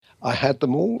I had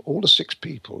them all the 6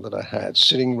 people that I had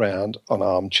sitting round on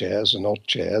armchairs and odd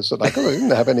chairs that I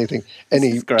didn't have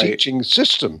any teaching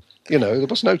system. There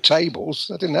was no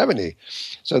tables. I didn't have any.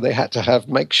 So they had to have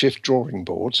makeshift drawing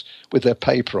boards with their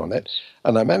paper on it.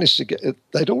 And I managed to get it.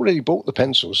 They'd already bought the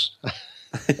pencils.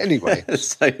 Anyway,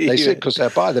 so they said, because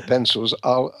they'll buy the pencils,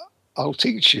 I'll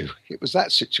teach you. It was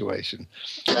that situation.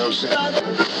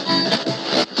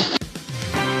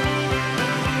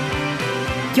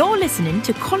 You're listening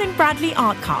to Colin Bradley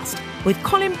Artcast with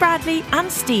Colin Bradley and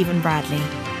Stephen Bradley.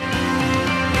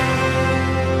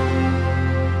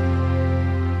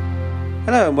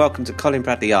 Hello and welcome to Colin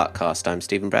Bradley Artcast. I'm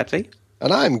Stephen Bradley.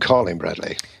 And I'm Colin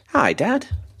Bradley. Hi, Dad.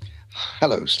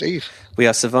 Hello, Steve. We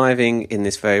are surviving in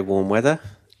this very warm weather.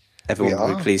 Everyone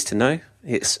will be pleased to know.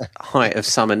 It's height of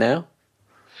summer now.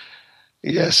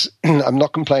 Yes, I'm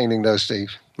not complaining though,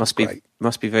 Steve.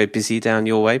 Must be very busy down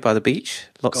your way by the beach.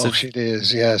 Gosh, it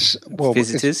is, yes. Well,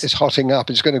 visitors. It's hotting up.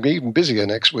 It's going to be even busier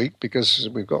next week because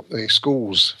we've got the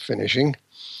schools finishing.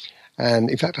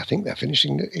 And in fact, I think they're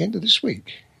finishing at the end of this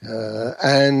week.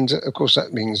 And of course,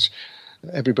 that means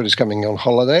everybody's coming on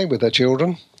holiday with their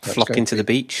children. Flocking to the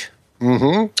beach.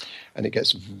 Mm-hmm. And it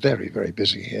gets very, very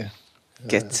busy here.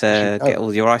 Get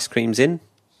all your ice creams in.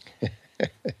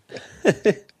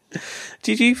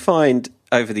 Did you find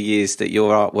over the years that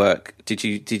your artwork, did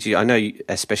you, I know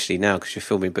especially now because you're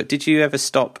filming, but did you ever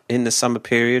stop in the summer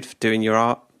period for doing your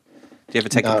art? Did you ever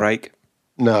take a break?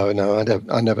 No,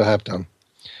 I never have done.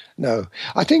 No.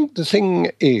 I think the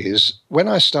thing is, when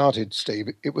I started, Steve,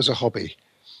 it was a hobby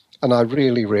and I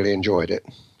really, really enjoyed it.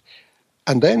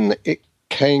 And then it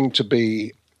came to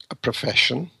be a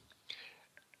profession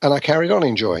and I carried on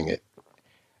enjoying it.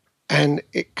 And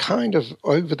it kind of,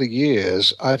 over the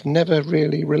years, I've never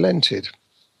really relented.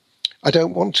 I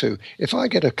don't want to. If I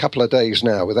get a couple of days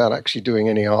now without actually doing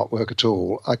any artwork at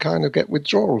all, I kind of get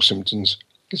withdrawal symptoms.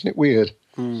 Isn't it weird?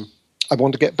 Mm. I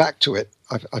want to get back to it.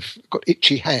 I've got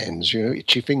itchy hands,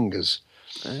 itchy fingers.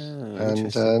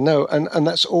 And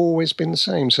that's always been the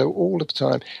same. So all of the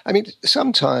time. I mean,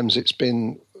 sometimes it's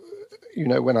been,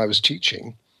 when I was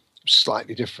teaching,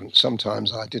 slightly different.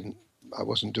 Sometimes I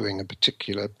wasn't doing a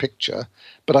particular picture,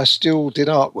 but I still did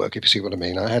artwork, if you see what I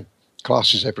mean. I had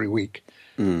classes every week.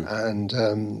 And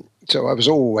so I was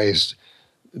always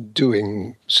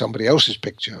doing somebody else's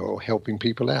picture or helping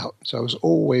people out. So I was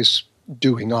always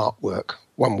doing artwork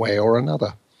one way or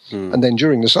another. And then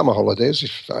during the summer holidays,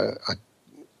 if I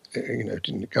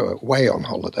didn't go away on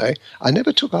holiday, I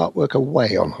never took artwork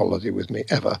away on holiday with me,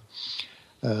 ever.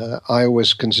 I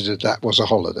always considered that was a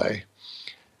holiday.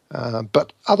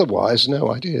 But otherwise,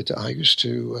 no, I did. I used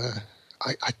to,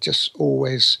 I just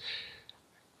always,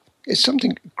 it's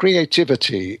something,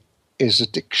 creativity is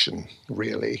addiction,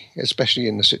 really, especially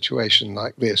in a situation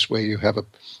like this where you have a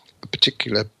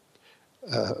particular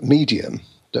medium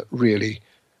that really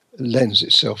lends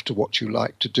itself to what you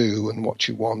like to do and what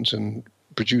you want and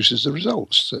produces the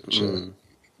results that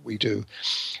we do.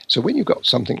 So when you've got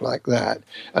something like that,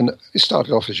 and it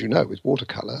started off, as you know, with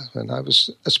watercolour, and I was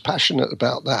as passionate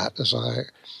about that as I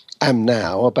am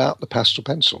now about the pastel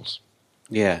pencils.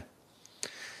 Yeah.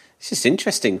 It's just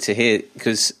interesting to hear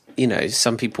because,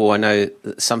 some people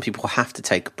have to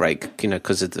take a break,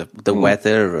 because of the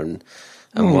weather and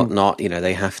whatnot,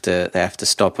 they have to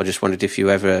stop. I just wondered if you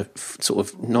ever sort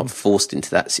of not forced into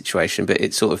that situation, but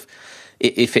it sort of,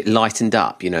 if it lightened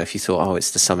up, if you thought, it's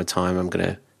the summertime, I'm going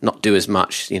to not do as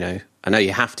much, I know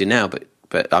you have to now,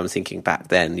 but I'm thinking back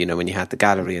then, when you had the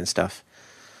gallery and stuff.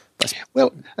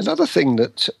 Well, another thing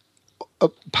that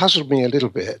puzzled me a little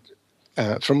bit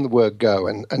from the word go,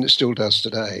 and it still does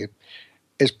today,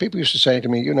 is people used to say to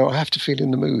me, I have to feel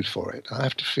in the mood for it. I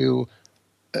have to feel,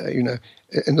 in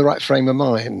the right frame of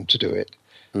mind to do it.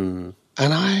 And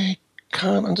I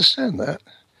can't understand that.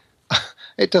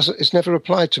 It's never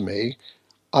applied to me.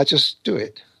 I just do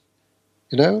it.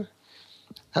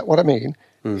 What I mean?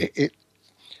 It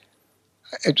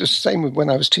was the same with when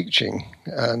I was teaching,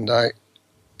 and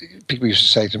people used to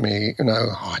say to me,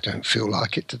 I don't feel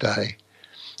like it today.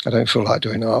 I don't feel like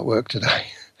doing artwork today.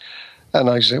 And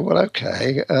I say, well,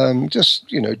 okay, just,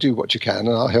 do what you can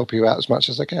and I'll help you out as much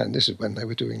as I can. This is when they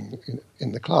were doing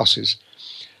in the classes.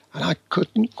 And I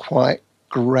couldn't quite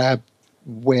grab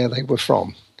where they were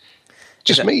from.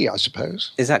 Just me, I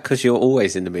suppose. Is that because you're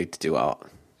always in the mood to do art?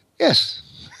 Yes.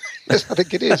 Yes, I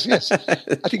think it is, yes.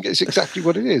 I think it's exactly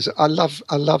what it is. I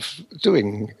love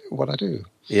doing what I do.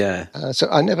 Yeah. So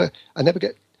I never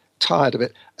get tired of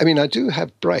it. I mean, I do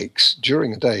have breaks during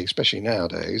the day, especially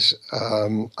nowadays.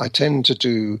 I tend to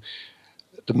do,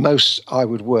 the most I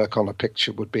would work on a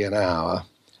picture would be an hour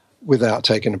without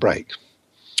taking a break.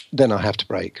 Then I have to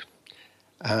break.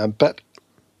 But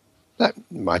that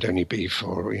might only be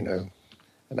for,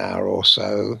 an hour or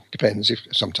so. Depends.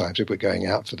 Sometimes if we're going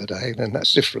out for the day, then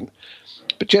that's different.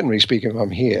 But generally speaking, if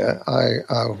I'm here,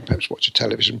 I'll perhaps watch a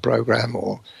television program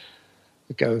or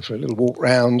go for a little walk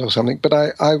round or something. But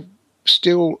I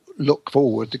still look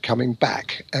forward to coming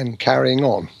back and carrying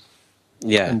on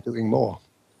and doing more.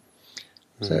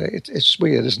 So it's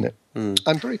weird, isn't it?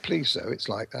 I'm very pleased, though, it's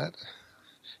like that.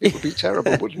 It would be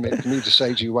terrible, wouldn't it, for me to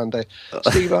say to you one day,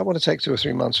 Steve, I want to take 2 or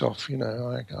 3 months off.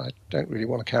 I don't really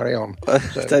want to carry on.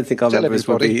 So I don't think our members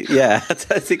would be. Yeah, I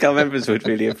don't think our members would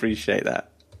really appreciate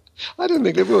that. I don't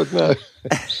think they would. No,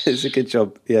 it's a good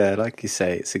job. Yeah, like you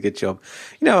say, it's a good job.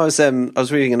 I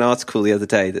was reading an article the other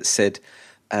day that said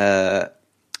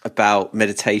about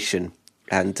meditation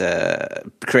and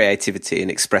creativity and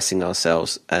expressing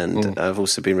ourselves. And I've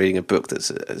also been reading a book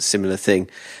that's a similar thing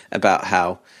about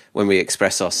how when we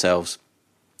express ourselves,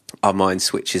 our mind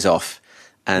switches off,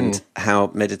 and how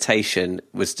meditation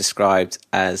was described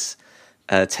as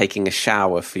taking a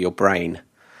shower for your brain.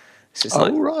 So it's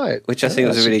right. Which I think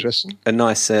was a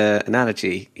nice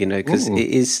analogy, because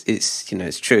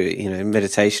it's true,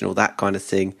 meditation or that kind of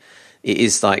thing. It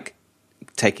is like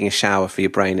taking a shower for your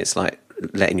brain. It's like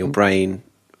letting your brain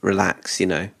relax,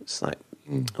 it's like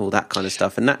all that kind of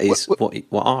stuff. And that is what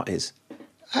art is.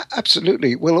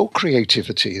 Absolutely. Well, all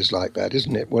creativity is like that,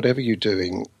 isn't it? Whatever you're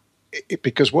doing,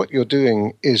 because what you're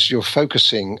doing is you're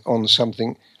focusing on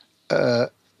something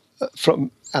from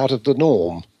out of the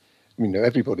norm.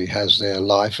 Everybody has their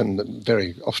life, and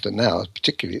very often now,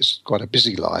 particularly, it's quite a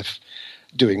busy life,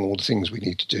 doing all the things we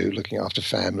need to do, looking after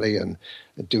family and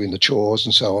doing the chores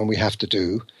and so on we have to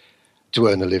do to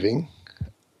earn a living.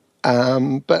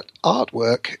 But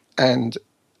artwork and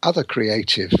other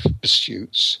creative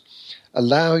pursuits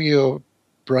allow your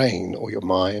brain or your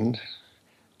mind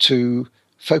to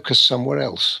focus somewhere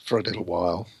else for a little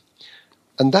while.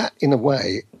 And that, in a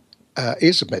way,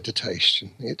 is a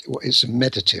meditation. It's a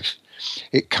meditative.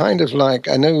 It kind of like,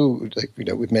 I know,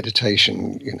 with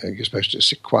meditation, you're supposed to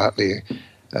sit quietly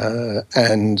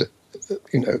and,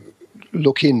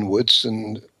 look inwards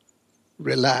and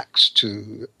relax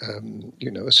to,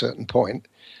 a certain point.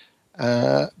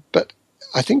 But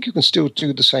I think you can still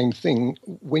do the same thing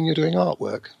when you're doing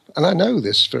artwork. And I know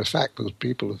this for a fact because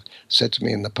people have said to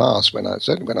me in the past,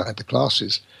 certainly when I had the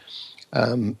classes,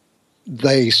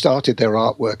 they started their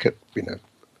artwork at,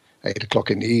 8 o'clock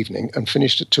in the evening and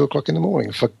finished at 2 o'clock in the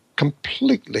morning, for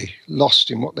completely lost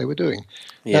in what they were doing.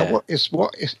 Yeah. Now,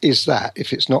 what is that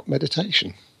if it's not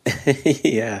meditation?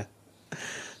 Yeah,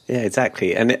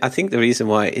 exactly. And I think the reason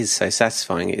why it is so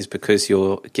satisfying is because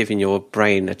you're giving your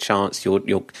brain a chance. Your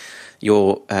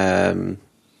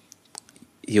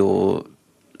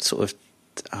sort of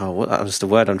what was the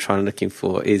word I'm looking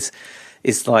for is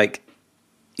like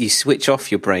you switch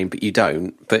off your brain, but you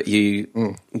don't. But you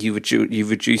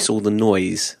reduce all the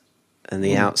noise and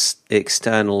the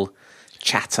external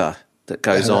chatter that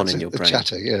goes on in your brain.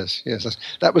 Chatter, yes.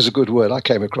 That was a good word. I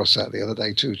came across that the other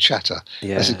day too. Chatter.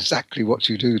 Yeah. That's exactly what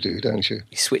you do, don't you?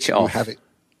 You switch it off.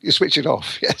 You switch it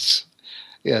off. Yes.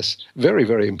 Yes, very,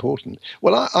 very important.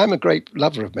 Well, I'm a great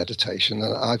lover of meditation,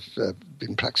 and I've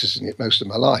been practicing it most of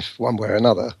my life, one way or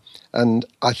another. And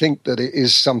I think that it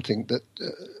is something that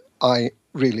I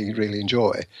really, really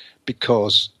enjoy,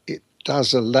 because it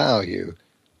does allow you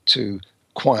to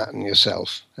quieten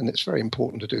yourself, and it's very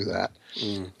important to do that.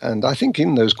 And I think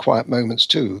in those quiet moments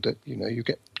too, that you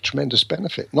get tremendous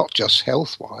benefit, not just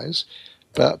health-wise,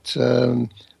 but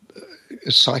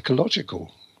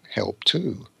psychological help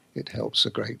too. It helps a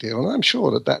great deal. And I'm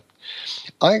sure that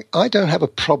I don't have a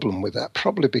problem with that,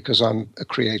 probably because I'm a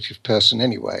creative person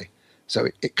anyway. So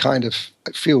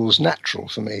it feels natural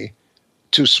for me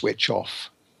to switch off.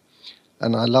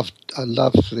 And I love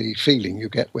the feeling you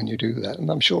get when you do that. And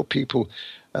I'm sure people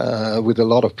with a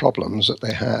lot of problems that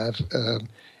they have,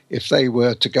 if they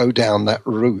were to go down that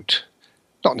route,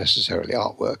 not necessarily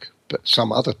artwork, but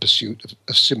some other pursuit of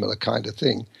a similar kind of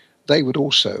thing, they would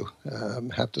also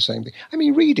have the same thing. I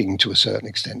mean, reading to a certain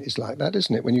extent is like that,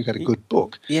 isn't it? When you get a good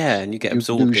book, and you get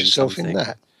absorbed lose yourself in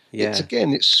that. Yeah.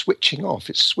 It's switching off.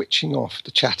 It's switching off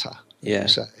the chatter. Yeah, you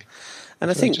say. And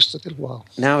I think just a little while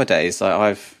nowadays, like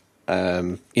I've,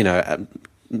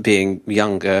 being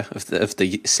younger of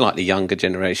the slightly younger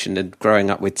generation and growing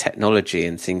up with technology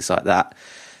and things like that,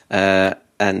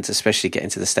 and especially getting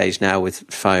to the stage now with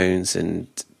phones and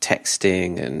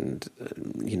texting and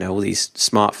all these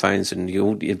smartphones, and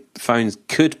your phones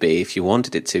could be, if you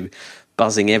wanted it to,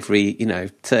 buzzing every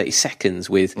 30 seconds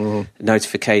with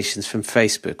notifications from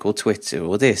Facebook or Twitter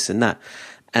or this and that,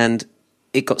 and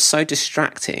it got so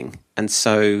distracting and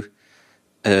so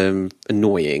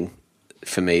annoying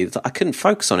for me. I couldn't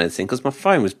focus on anything because my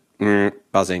phone was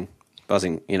buzzing,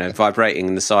 vibrating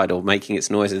on the side or making its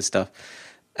noise and stuff.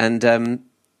 And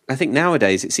I think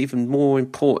nowadays it's even more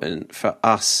important for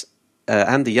us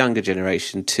and the younger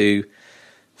generation to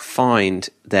find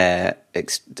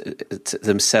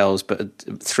themselves,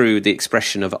 but through the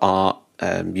expression of art,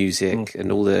 music,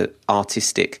 and all the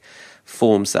artistic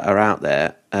forms that are out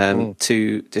there,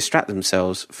 to distract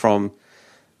themselves from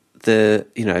the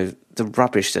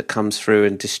rubbish that comes through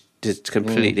and just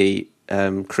completely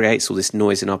creates all this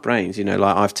noise in our brains.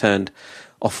 Like I've turned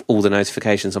off all the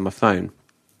notifications on my phone.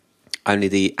 Only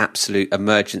the absolute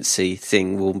emergency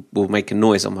thing will make a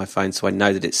noise on my phone, so I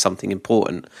know that it's something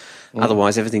important.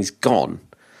 Otherwise, everything's gone.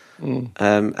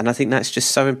 And I think that's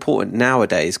just so important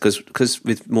nowadays because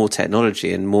with more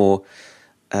technology and more,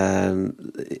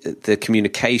 the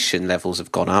communication levels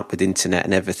have gone up with internet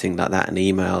and everything like that, and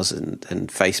emails and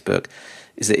Facebook,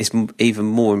 is that it's even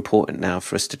more important now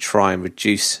for us to try and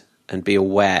reduce and be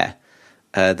aware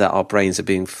that our brains are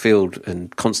being filled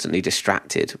and constantly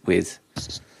distracted with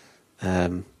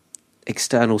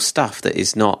external stuff that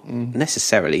is not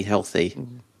necessarily healthy.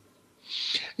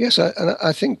 Yes, and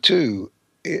I think too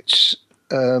it's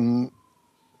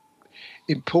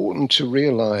important to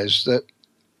realise that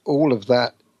all of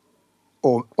that,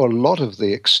 or a lot of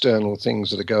the external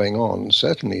things that are going on,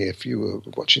 certainly if you were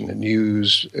watching the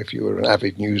news, if you were an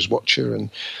avid news watcher, and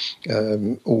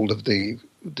all of the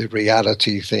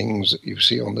reality things that you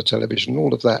see on the television,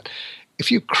 all of that, if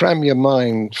you cram your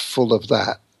mind full of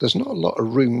that, there's not a lot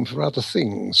of room for other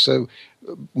things. So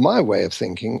my way of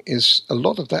thinking is a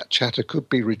lot of that chatter could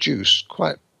be reduced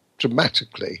quite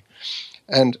dramatically.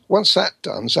 And once that's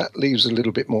done, that leaves a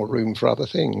little bit more room for other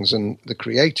things. And the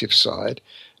creative side,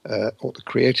 or the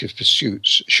creative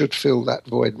pursuits, should fill that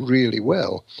void really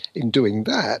well. In doing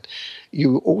that,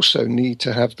 you also need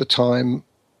to have the time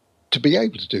to be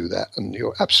able to do that. And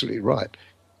you're absolutely right.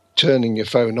 Turning your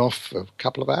phone off for a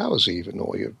couple of hours even,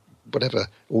 or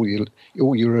all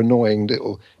your annoying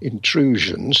little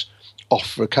intrusions off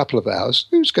for a couple of hours,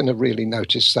 who's going to really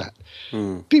notice that?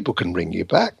 People can ring you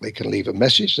back, they can leave a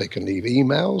message, they can leave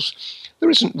emails. There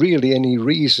isn't really any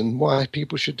reason why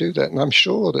people should do that, and I'm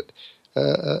sure that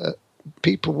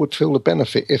people would feel the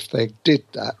benefit if they did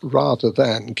that rather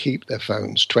than keep their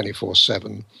phones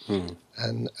 24/7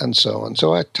 and so on.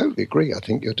 So I totally agree. I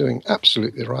think you're doing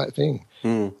absolutely the right thing.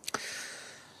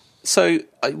 So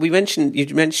you mentioned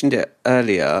it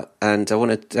earlier, and I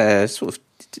want to sort of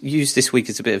use this week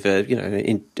as a bit of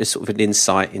a sort of an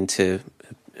insight into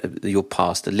your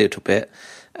past a little bit.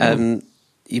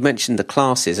 You mentioned the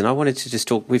classes, and I wanted to just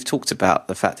talk. We've talked about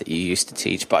the fact that you used to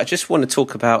teach, but I just want to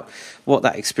talk about what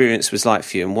that experience was like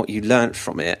for you and what you learnt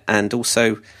from it, and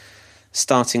also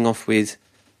starting off with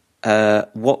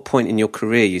what point in your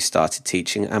career you started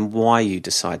teaching and why you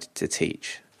decided to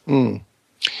teach.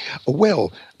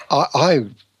 Well,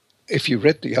 if you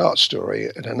read the art story,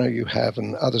 and I know you have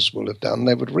and others will have done,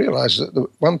 they would realise that at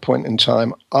one point in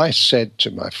time I said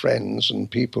to my friends and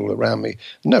people around me,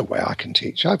 no way I can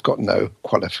teach. I've got no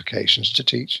qualifications to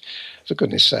teach, for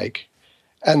goodness sake.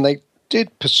 And they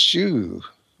did pursue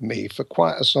me for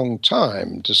quite a long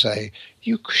time to say,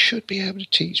 you should be able to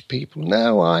teach people.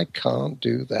 No, I can't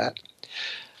do that.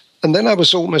 And then I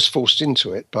was almost forced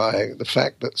into it by the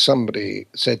fact that somebody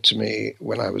said to me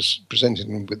when I was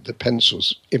presenting them with the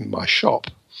pencils in my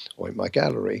shop or in my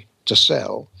gallery to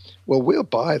sell, well, we'll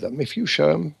buy them if you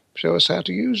show us how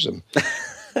to use them.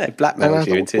 Blackmailed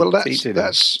you into teaching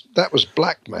them. That was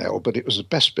blackmail, but it was the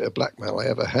best bit of blackmail I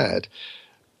ever had.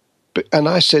 And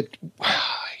I said,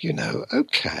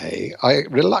 okay. I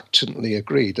reluctantly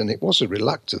agreed, and it was a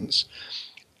reluctance.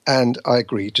 And I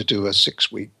agreed to do a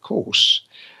 6-week course.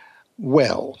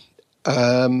 Well,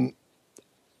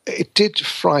 it did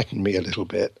frighten me a little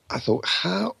bit. I thought,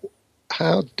 how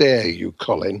dare you,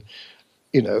 Colin,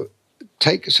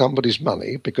 take somebody's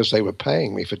money because they were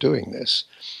paying me for doing this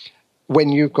when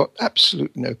you've got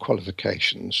absolutely no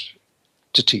qualifications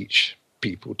to teach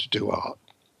people to do art.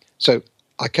 So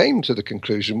I came to the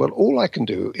conclusion, well, all I can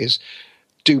do is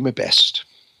do my best.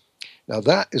 Now,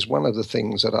 that is one of the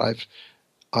things that I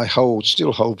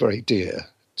still hold very dear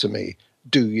to me.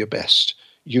 Do your best.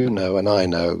 And I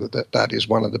know that is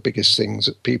one of the biggest things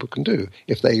that people can do.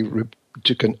 If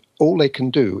all they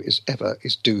can do is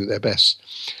do their best.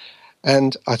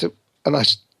 And I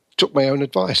took my own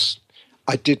advice.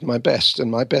 I did my best, and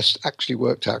my best actually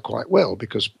worked out quite well,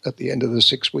 because at the end of the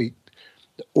 6 week,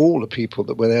 all the people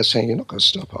that were there saying, "You're not going to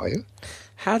stop, are you?"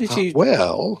 How did you?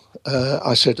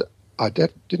 I said, I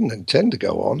didn't intend to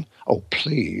go on. Oh,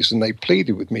 please. And they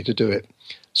pleaded with me to do it.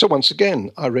 So once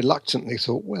again, I reluctantly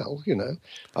thought, well,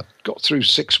 I've got through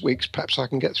 6 weeks. Perhaps I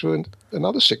can get through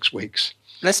another 6 weeks.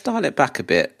 Let's dial it back a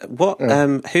bit.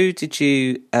 Who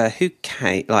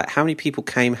came? Like, how many people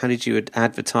came? How did you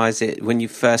advertise it when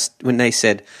they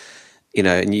said,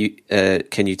 and you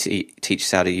can you teach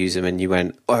us how to use them? And you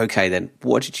went, oh, okay, then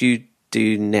what did you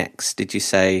do next? Did you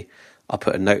say, I'll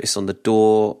put a notice on the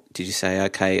door? Did you say,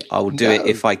 okay, I will do it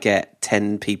if I get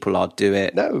 10 people, I'll do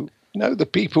it? No, the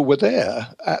people were there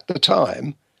at the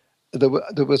time. There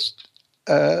was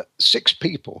 6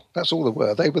 people. That's all there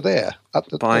were. They were there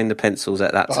buying the pencils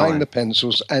at that time. Buying the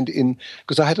pencils, and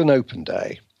because I had an open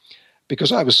day,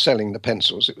 because I was selling the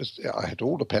pencils. I had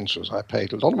all the pencils. I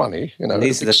paid a lot of money. And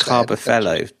these are the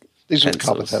Carbofello. These are the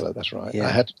Carbofello. That's right. Yeah.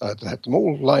 I had them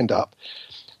all lined up,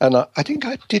 and I think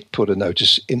I did put a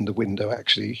notice in the window.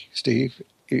 Actually, Steve,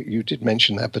 you did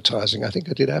mention advertising. I think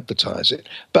I did advertise it,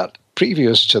 but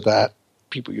previous to that,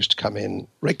 people used to come in,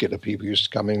 regular people used to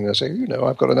come in and say,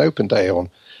 I've got an open day on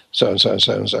so-and-so and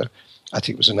so-and-so. I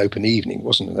think it was an open evening. It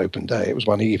wasn't an open day. It was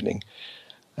one evening.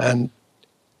 And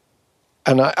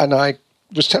I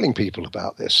was telling people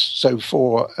about this. So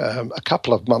for a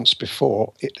couple of months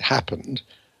before it happened,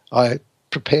 I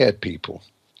prepared people.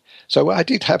 So I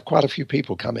did have quite a few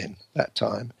people come in that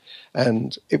time.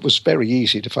 And it was very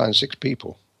easy to find 6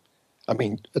 people. I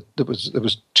mean, there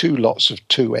was 2 lots of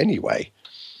 2 anyway.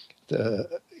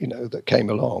 That came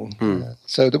along.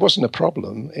 So there wasn't a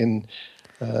problem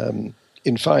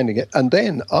in finding it. And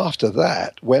then after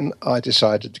that, when I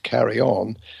decided to carry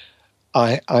on,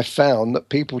 I found that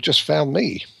people just found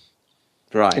me,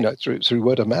 right? Through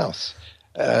word of mouth.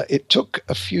 It took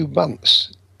a few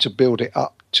months to build it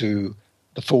up to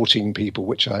the 14 people,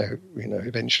 which I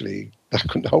eventually I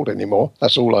couldn't hold anymore.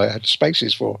 That's all I had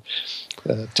spaces for.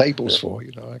 Tables for,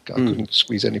 I couldn't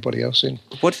squeeze anybody else in.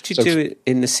 What did you do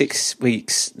in the 6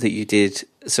 weeks that you did?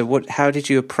 So how did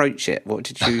you approach it?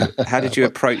 How did you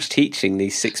approach teaching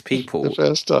these 6 people? The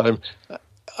first time,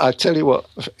 I tell you what,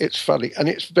 it's funny, and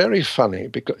it's very funny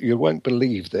because you won't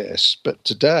believe this, but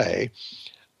today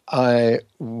I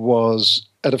was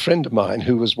at a friend of mine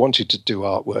who wanted to do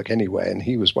artwork anyway, and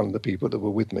he was one of the people that were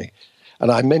with me.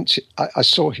 And I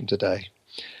saw him today,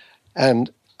 and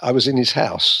I was in his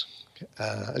house.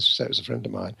 As you say, it was a friend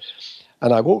of mine.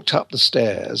 And I walked up the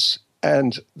stairs,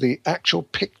 and the actual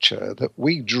picture that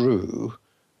we drew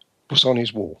was on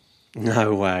his wall.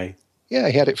 No way. Yeah,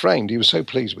 he had it framed. He was so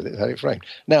pleased with it, he had it framed.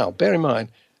 Now, bear in mind,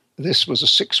 this was a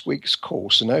 6 weeks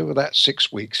course, and over that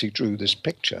 6 weeks, he drew this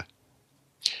picture.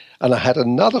 And I had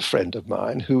another friend of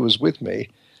mine who was with me,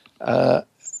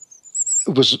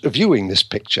 was viewing this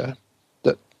picture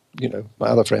that, my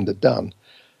other friend had done.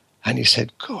 And he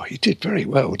said, God, he did very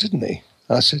well, didn't he?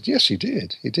 I said, yes, he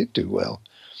did. He did do well.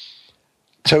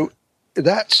 So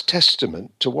that's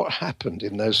testament to what happened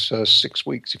in those first 6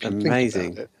 weeks, if you think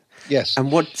about it. Yes.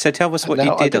 And so tell us what you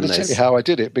did on this. I'm going to tell you how I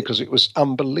did it, because it was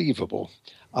unbelievable.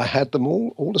 I had them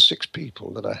all the 6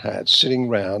 people that I had sitting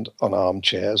round on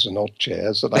armchairs and odd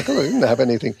chairs that I didn't have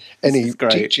any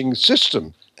teaching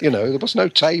system. There was no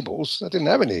tables. I didn't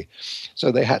have any.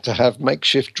 So they had to have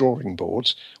makeshift drawing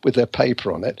boards with their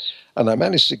paper on it. And I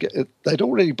managed to get it. They'd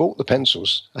already bought the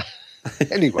pencils.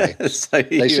 Anyway, they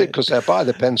said, because they'll buy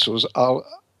the pencils,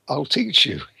 I'll teach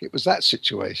you. It was that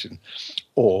situation.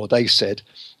 Or they said,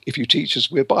 if you teach us,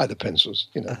 we'll buy the pencils.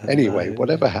 Anyway,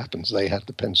 whatever happens, they had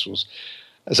the pencils.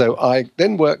 So I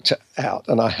then worked it out,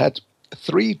 and I had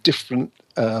 3 different,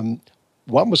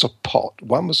 one was a pot,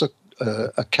 one was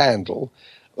a candle,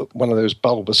 one of those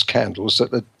bulbous candles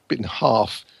that had been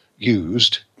half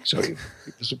used, so it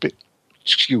was a bit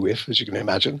skew-if, as you can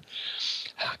imagine.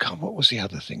 What was the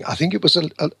other thing? I think it was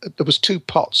there was 2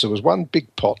 pots. There was one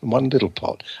big pot and one little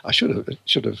pot. I should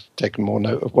have taken more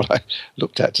note of what I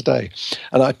looked at today,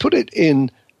 and I put it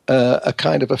in a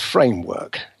kind of a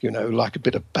framework, like a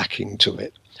bit of backing to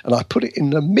it, and I put it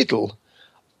in the middle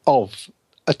of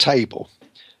a table,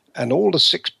 and all the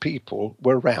 6 people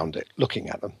were around it looking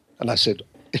at them, and I said,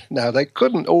 now they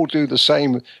couldn't all do the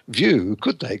same view,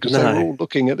 could they? Because they were all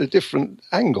looking at a different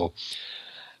angle.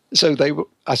 So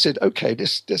I said, okay,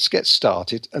 let's get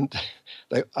started. And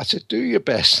I said, do your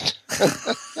best.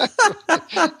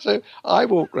 So I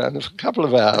walked around for a couple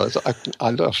of hours.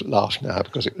 I laugh now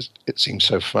because it seems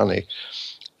so funny.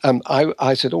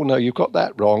 I said, oh, no, you've got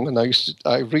that wrong. And I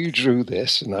redrew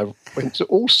this, and I went to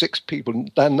all 6 people.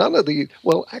 And none of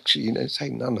say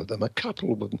none of them. A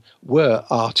couple of them were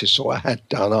artists or had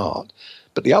done art,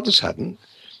 but the others hadn't.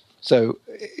 So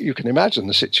you can imagine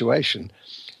the situation.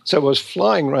 So I was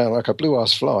flying around like a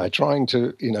blue-ass fly, trying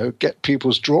to, get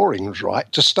people's drawings right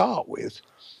to start with.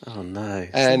 Oh, no.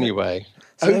 Anyway.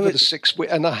 over the 6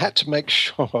 weeks, and I had to make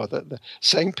sure that the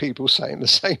same people stay in the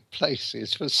same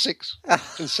places for 6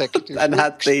 consecutive and weeks.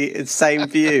 had the same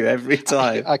view every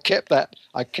time. I kept that.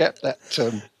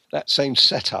 That same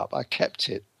setup. I kept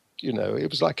it. It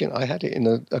was like I had it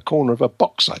in a corner of a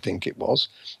box. I think it was.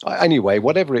 Anyway,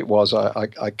 whatever it was, I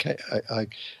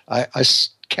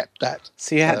kept that.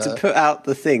 So you had to put out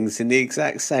the things in the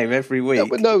exact same every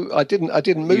week. No, I didn't. I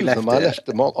didn't move them. I left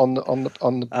them on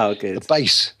the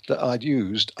base that I'd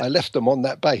used. I left them on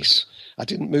that base. I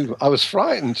didn't move them. I was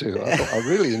frightened to. I thought I'm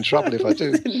really in trouble if I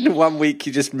do. 1 week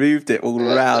you just moved it all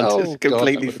around to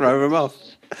completely throw them off.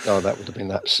 Oh, that would have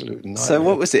been absolute nightmare. So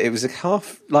what was it? It was a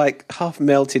half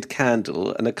melted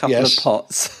candle and a couple of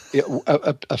pots. Yeah,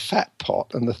 a fat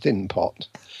pot and a thin pot.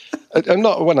 And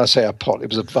not when I say a pot, it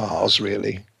was a vase,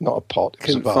 really, not a pot. It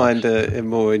was Couldn't find a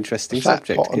more interesting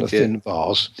subject. A fat pot and a thin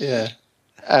vase. Yeah.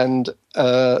 And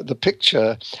the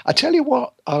picture, I tell you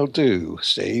what I'll do,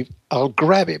 Steve. I'll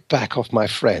grab it back off my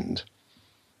friend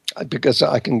because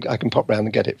I can pop round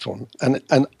and get it for him.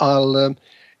 And I'll,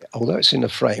 although it's in a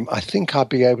frame, I think I'll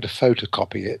be able to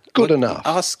photocopy it. Good enough.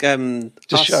 To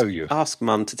show you. Ask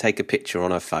Mum to take a picture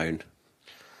on her phone.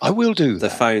 I will do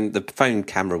that. The phone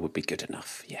camera would be good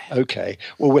enough, yeah. Okay.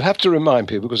 Well, we'll have to remind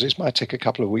people because it might take a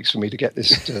couple of weeks for me to get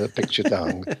this picture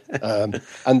done.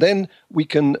 And then we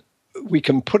can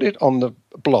put it on the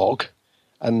blog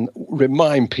and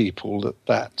remind people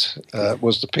that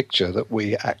was the picture that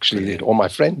we actually did, or my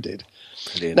friend did.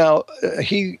 Brilliant. Now,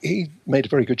 he made a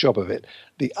very good job of it.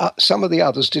 Some of the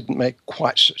others didn't make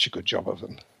quite such a good job of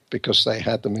them, because they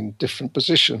had them in different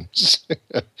positions.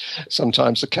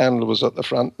 Sometimes the candle was at the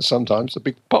front, sometimes the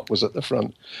big pot was at the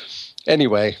front.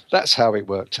 Anyway, that's how it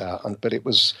worked out. But it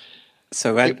was...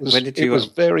 So when did you... It was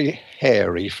very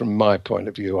hairy from my point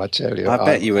of view, I tell you. I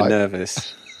bet you were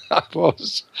nervous. I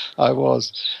was.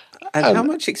 And how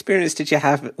much experience did you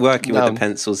have working with the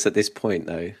pencils at this point,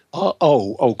 though?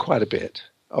 Oh, quite a bit.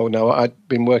 Oh, no, I'd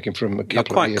been working from a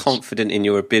couple of years. You're quite confident in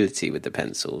your ability with the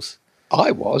pencils.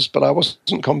 I was, but I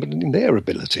wasn't confident in their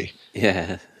ability.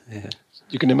 Yeah.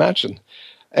 You can imagine.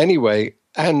 Anyway,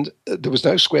 and there was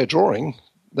no square drawing.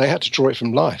 They had to draw it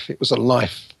from life. It was a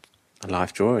life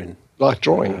drawing. Life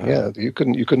drawing. Yeah. You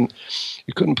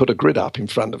couldn't put a grid up in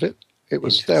front of it. It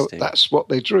was that's what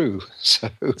they drew.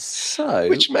 So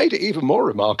which made it even more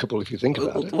remarkable if you think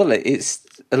about it. Well, it's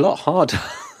a lot harder.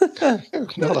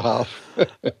 Not a half.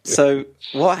 So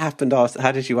what happened after?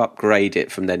 How did you upgrade it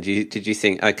from then? Did you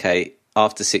think, okay,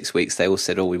 after 6 weeks they all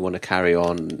said, "Oh, we want to carry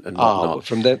on," and whatnot?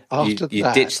 From then after you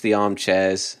ditched the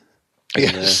armchairs.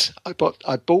 Yes, I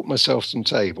bought myself some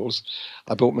tables.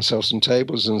 I bought myself some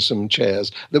tables and some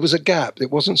chairs. There was a gap. It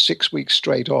wasn't 6 weeks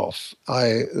straight off.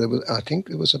 I think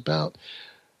there was about,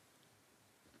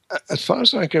 as far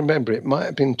as I can remember, it might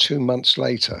have been 2 months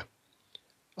later.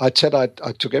 I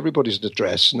took everybody's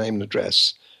address, name and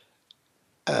address,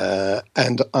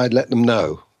 and I let them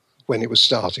know when it was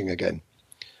starting again.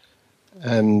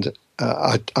 And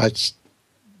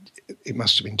it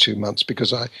must have been 2 months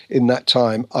because in that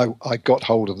time I got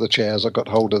hold of the chairs, I got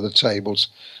hold of the tables,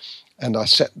 and I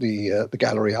set the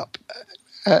gallery up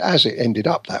as it ended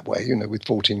up that way, with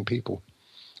 14 people.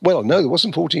 Well, no, there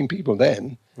wasn't 14 people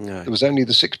then. No. There was only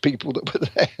the 6 people that were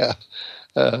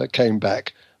there came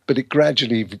back, but it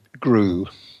gradually grew.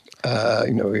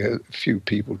 A few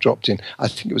people dropped in. I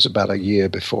think it was about a year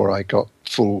before I got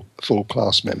full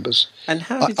class members. And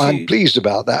how did I'm pleased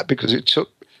about that because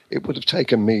it would have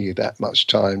taken me that much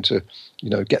time to,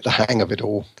 get the hang of it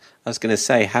all. I was going to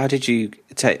say, how did you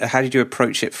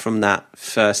approach it from that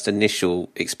first initial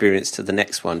experience to the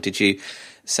next one? Did you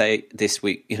say this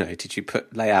week, did you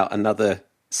lay out another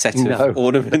set of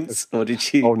ornaments, or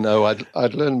did you? Oh no,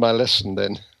 I'd learned my lesson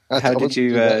then. How did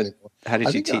you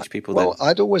teach people then? Well,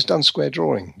 I'd always done square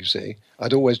drawing. You see,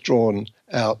 I'd always drawn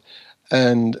out,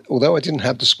 and although I didn't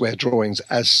have the square drawings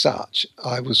as such,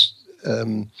 I was.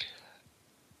 I'm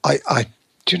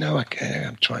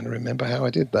trying to remember how I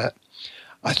did that.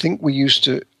 I think we used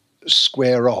to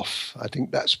square off. I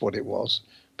think that's what it was,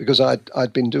 because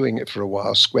I'd been doing it for a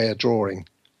while, square drawing.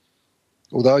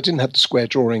 Although I didn't have the square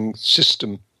drawing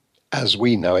system as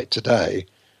we know it today,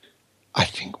 I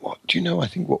think what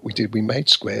we did, we made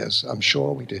squares. I'm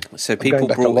sure we did. So people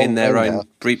brought in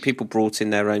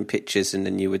their own pictures, and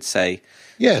then you would say,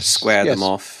 yes, square them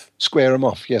off. Square them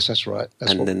off. Yes, that's right.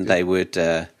 And then they would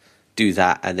do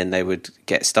that, and then they would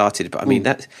get started. But I mean,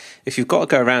 that if you've got to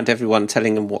go around everyone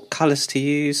telling them what colours to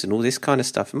use and all this kind of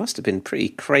stuff, it must have been pretty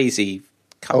crazy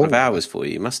couple of hours for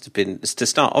you. It must have been to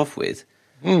start off with,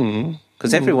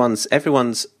 because everyone's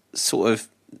sort of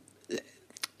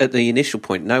at the initial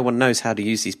point. No one knows how to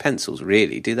use these pencils,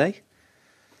 really, do they?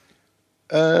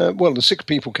 Well, the 6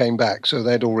 people came back, so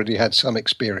they'd already had some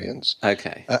experience.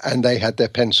 Okay. And they had their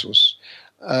pencils.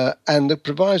 And the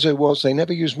proviso was they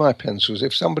never used my pencils.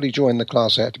 If somebody joined the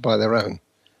class, they had to buy their own.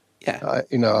 Yeah.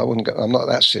 I wouldn't go, I'm not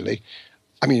that silly.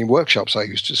 I mean, in workshops, I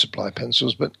used to supply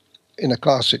pencils, but in a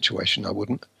class situation, I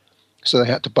wouldn't. So they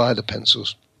had to buy the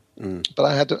pencils. But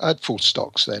I had full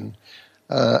stocks then.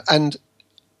 And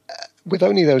with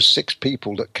only those 6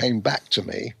 people that came back to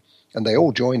me, and they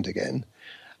all joined again,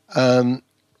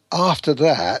 after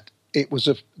that, it was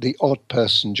the odd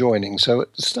person joining. So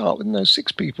at the start, with those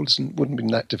 6 people, it wouldn't have been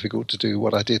that difficult to do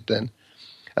what I did then.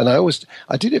 And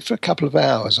I did it for a couple of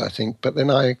hours, I think, but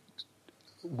then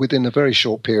within a very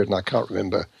short period, and I can't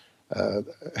remember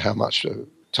how much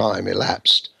time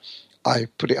elapsed, I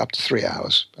put it up to 3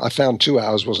 hours. I found 2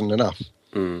 hours wasn't enough.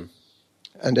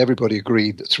 And everybody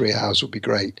agreed that 3 hours would be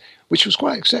great, which was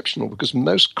quite exceptional because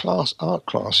most art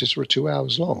classes were 2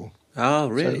 hours long. Oh,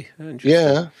 really? So,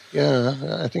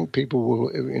 yeah. I think people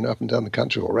will, up and down the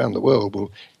country or around the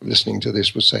world, listening to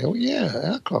this, would say, "Oh, yeah,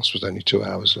 our class was only 2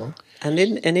 hours long." And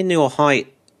in your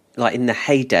height, like in the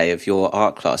heyday of your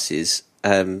art classes,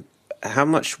 how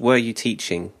much were you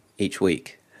teaching each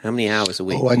week? How many hours a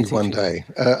week? Oh, only one day.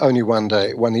 Only one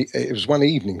day. It was one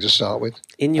evening to start with.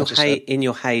 In your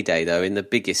heyday, though, in the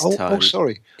biggest time. Oh,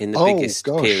 sorry. In the biggest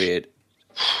period.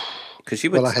 Because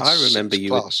you were. Well, I remember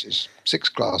 6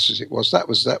 classes. It was that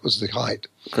was the height.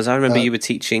 Because I remember you were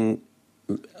teaching.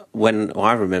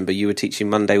 I remember you were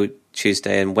teaching Monday,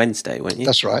 Tuesday, and Wednesday, weren't you?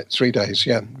 That's right. 3 days.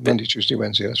 Yeah, Monday, Tuesday,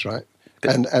 Wednesday. That's right.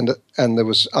 And there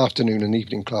was afternoon and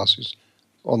evening classes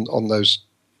on those.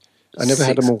 I never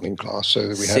had a morning class, so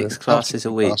we had 6 classes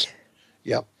a week. Class.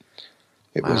 Yeah,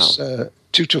 it was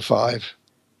 2 to 5,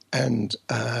 and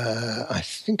I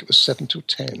think it was 7 till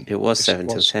 10. It was 7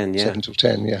 till 10. Yeah, 7 till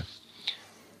 10. Yeah.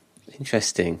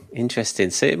 Interesting.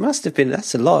 So it must have been.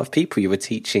 That's a lot of people you were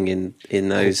teaching in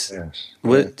those.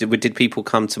 Yes. Did people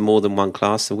come to more than one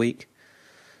class a week,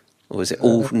 or was it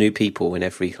all new people in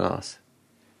every class?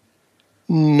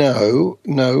 No.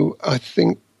 I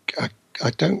think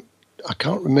I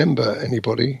can't remember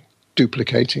anybody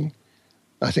duplicating.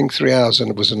 I think 3 hours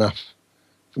and it was enough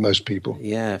for most people.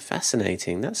 Yeah,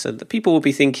 fascinating. The people will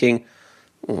be thinking,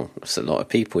 oh, that's a lot of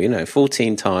people,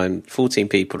 14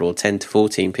 people or 10 to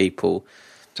 14 people.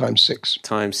 Times 6.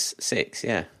 Times 6,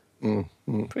 yeah.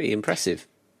 Pretty impressive.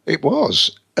 It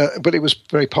was, but it was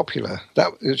very popular.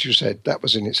 That, as you said, that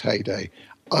was in its heyday.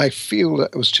 I feel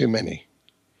that it was too many,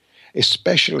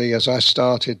 especially as I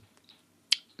started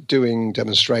doing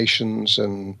demonstrations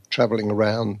and travelling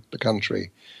around the country.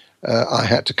 I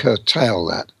had to curtail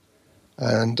that,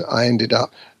 and I ended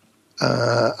up,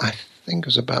 I think it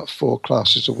was about 4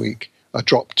 classes a week. I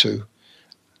dropped 2,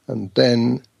 and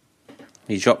then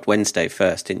you dropped Wednesday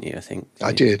first, didn't you? I think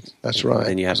I did. That's right.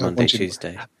 Then you had Monday,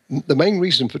 Tuesday. The main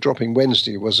reason for dropping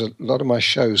Wednesday was a lot of my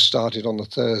shows started on a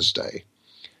Thursday,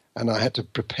 and I had to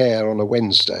prepare on a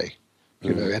Wednesday. I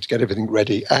had to get everything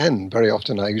ready, and very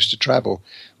often I used to travel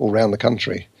all around the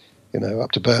country,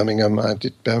 up to Birmingham. I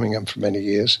did Birmingham for many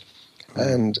years,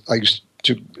 and I used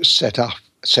to set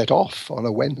off on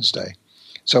a Wednesday.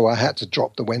 So I had to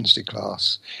drop the Wednesday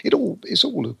class. It's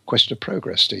all a question of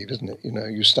progress, Steve, isn't it?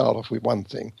 You start off with one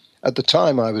thing. At the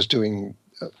time I was doing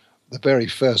the very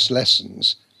first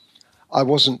lessons, I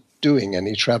wasn't doing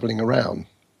any travelling around.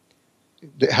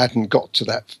 It hadn't got to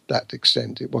that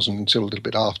extent. It wasn't until a little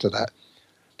bit after that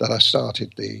I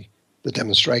started the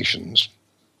demonstrations.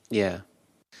 Yeah.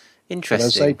 Interesting.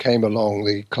 And as they came along,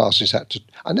 the classes had to...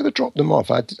 I never dropped them off.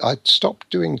 I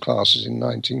stopped doing classes in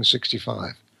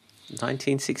 1965.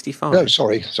 1965? No,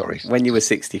 sorry. When you were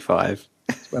 65.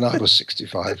 When I was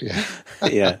 65, yeah.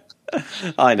 Yeah.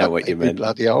 I know what you meant.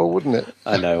 Bloody old, wouldn't it?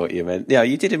 I know what you meant. Yeah,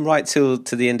 you did him right to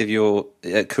the end of your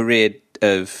career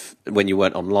of when you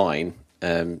weren't online.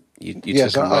 You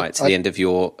took him right to the end of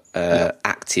your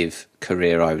active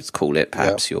career, I would call it,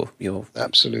 perhaps. Your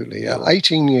absolutely, yeah.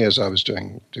 18 years I was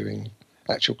doing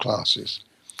actual classes.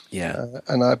 Yeah.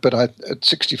 But at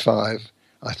 65,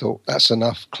 I thought that's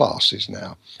enough classes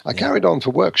now. I carried on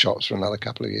for workshops for another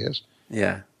couple of years.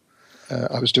 Yeah.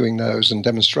 I was doing those and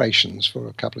demonstrations for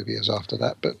a couple of years after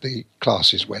that, but the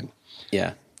classes went.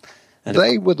 Yeah. And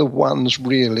they were the ones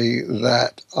really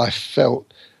that I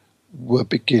felt were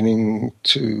beginning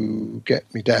to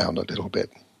get me down a little bit.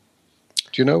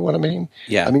 Do you know what I mean?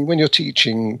 Yeah. I mean, when you're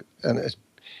teaching, and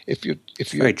if you're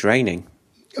very draining.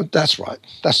 That's right.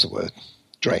 That's the word.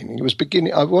 Draining. It was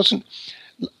beginning.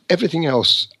 Everything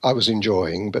else I was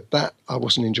enjoying, but that I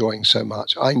wasn't enjoying so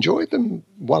much. I enjoyed them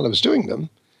while I was doing them.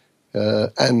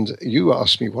 And you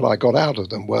asked me what I got out of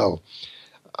them. Well,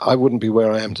 I wouldn't be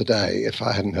where I am today if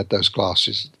I hadn't had those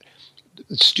classes.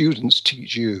 students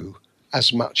teach you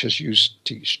as much as you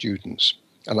teach students.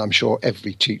 And I'm sure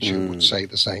every teacher would say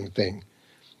the same thing.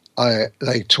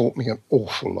 They taught me an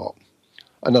awful lot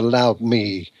and allowed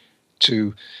me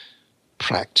to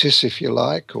practice, if you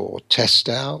like, or test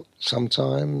out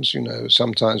sometimes.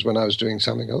 Sometimes when I was doing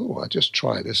something, I just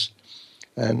try this.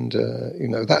 And,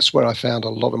 that's where I found a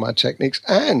lot of my techniques.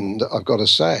 And I've got to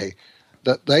say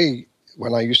that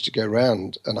when I used to go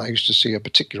around and I used to see a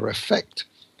particular effect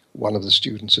one of the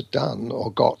students had done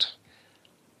or got,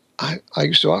 I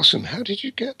used to ask them, how did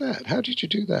you get that? How did you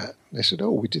do that? And they said,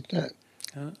 we did that.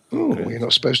 You're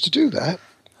not supposed to do that.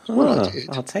 Well, I did.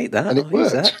 I'll take that. And it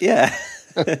worked. That. Yeah.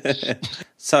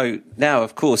 So now,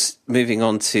 of course, moving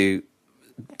on to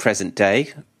present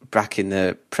day, back in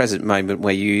the present moment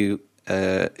where you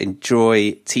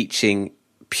enjoy teaching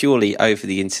purely over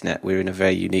the internet. We're in a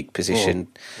very unique position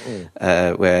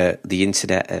where the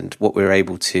internet and what we're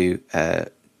able to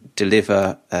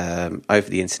deliver over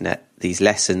the internet, these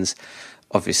lessons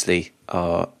obviously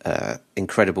are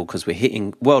incredible because we're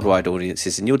hitting worldwide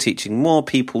audiences, and you're teaching more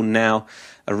people now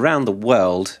around the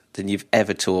world than you've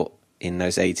ever taught in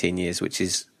those 18 years, which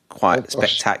is quite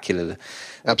spectacular.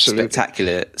 Absolutely.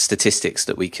 Spectacular statistics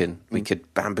that we could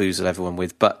bamboozle everyone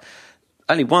with. But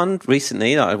only one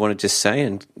recently that I want to just say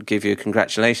and give you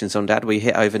congratulations on, Dad. We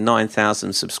hit over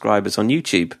 9,000 subscribers on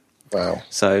YouTube. Wow.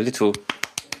 So little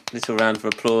round of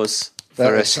applause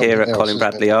for us here at Colin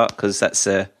Bradley Art, because that's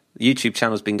the YouTube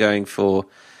channel's been going for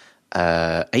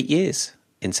 8 years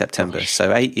in September. Gosh.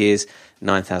 So 8 years,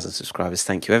 9,000 subscribers.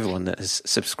 Thank you, everyone that has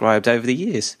subscribed over the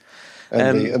years.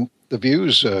 And the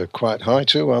views are quite high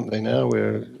too, aren't they now?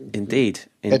 We're indeed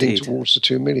heading towards the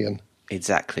 2 million.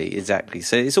 Exactly.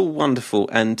 So it's all wonderful.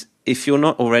 And if you're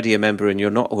not already a member and you're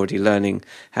not already learning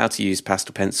how to use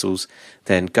pastel pencils,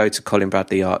 then go to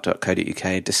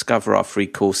colinbradleyart.co.uk, discover our free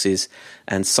courses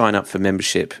and sign up for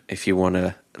membership if you want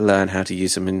to learn how to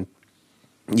use them. And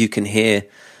you can hear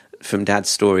from Dad's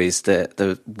stories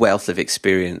the wealth of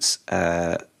experience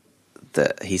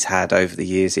that he's had over the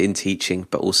years in teaching,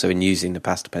 but also in using the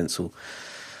pastel pencil.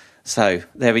 So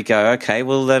there we go. Okay,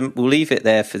 we'll leave it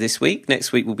there for this week.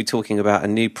 Next week we'll be talking about a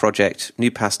new project,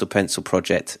 new pastel pencil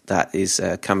project that is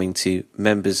coming to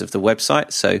members of the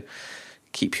website. So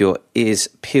keep your ears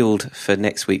peeled for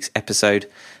next week's episode.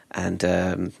 And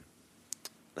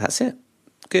that's it.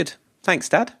 Good. Thanks,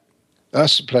 Dad.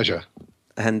 That's a pleasure.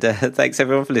 And thanks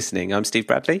everyone for listening. I'm Steve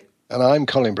Bradley. And I'm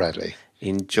Colin Bradley.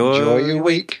 Enjoy your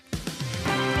week.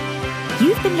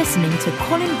 You've been listening to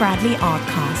Colin Bradley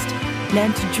Artcast.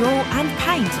 Learn to draw and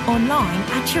paint online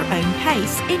at your own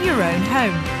pace in your own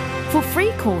home. For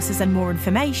free courses and more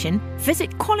information, visit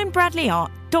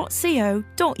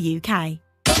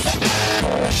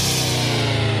colinbradleyart.co.uk.